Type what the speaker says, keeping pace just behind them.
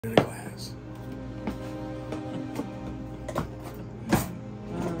The glass.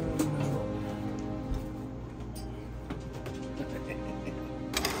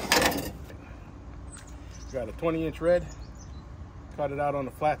 Got a 20-inch red. Caught it out on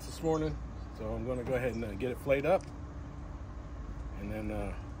the flats this morning, so I'm going to go ahead and get it flayed up. And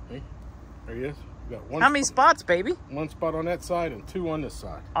then, hey, there he is. We got one. How many spots, baby? One spot on that side and two on this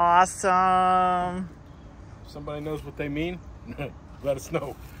side. Awesome. If somebody knows what they mean, let us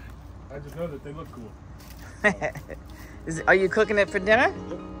know. I just know that they look cool. Are you cooking it for dinner?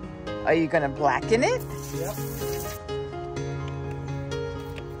 Yep. Are you going to blacken it? Yep.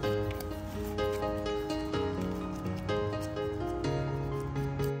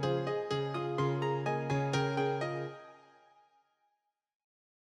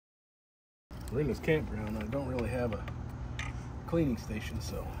 We're in this campground. I don't really have a cleaning station,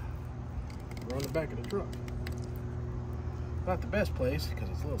 so we're on the back of the truck. Not the best place because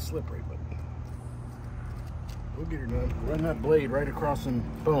it's a little slippery, but we'll get her done. Run that blade right across some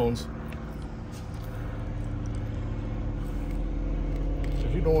bones. So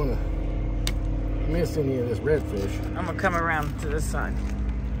if you don't want to miss any of this redfish, I'm gonna come around to this side.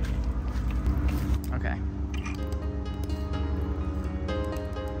 Okay.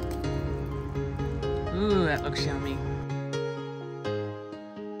 Ooh, that looks yummy.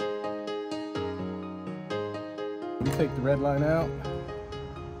 we take the red line out.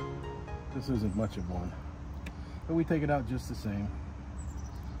 This isn't much of one, but we take it out just the same.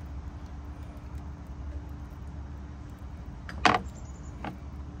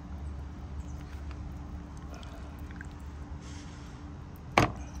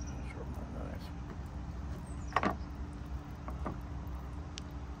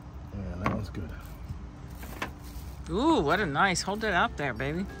 Yeah, that one's good. Ooh, what a nice. Hold it out there,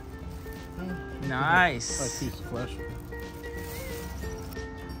 baby. Nice. Nice piece of flesh.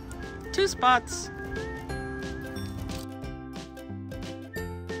 2 spots.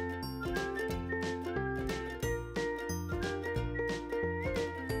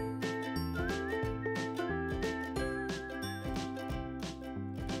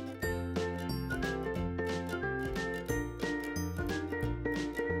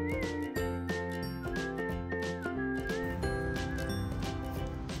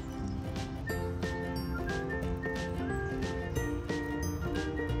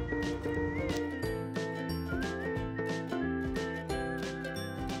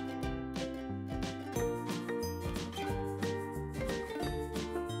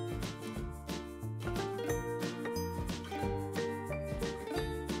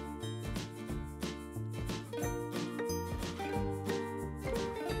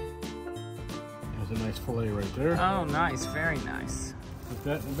 A nice fillet right there. Oh, nice. Very nice. Put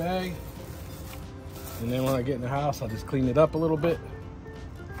that in the bag. And then when I get in the house, I'll just clean it up a little bit.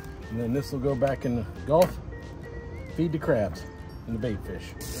 And then this will go back in the Gulf. Feed the crabs and the bait fish.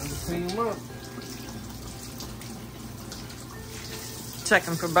 I'm just cleaning them up.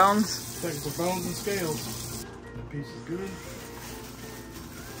 Checking for bones. Checking for bones and scales. That piece is good.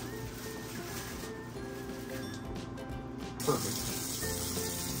 Perfect.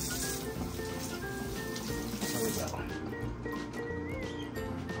 That one.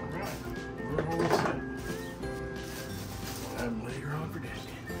 All right, we're all set. We'll have them later on for dinner.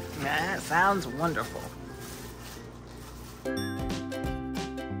 That sounds wonderful.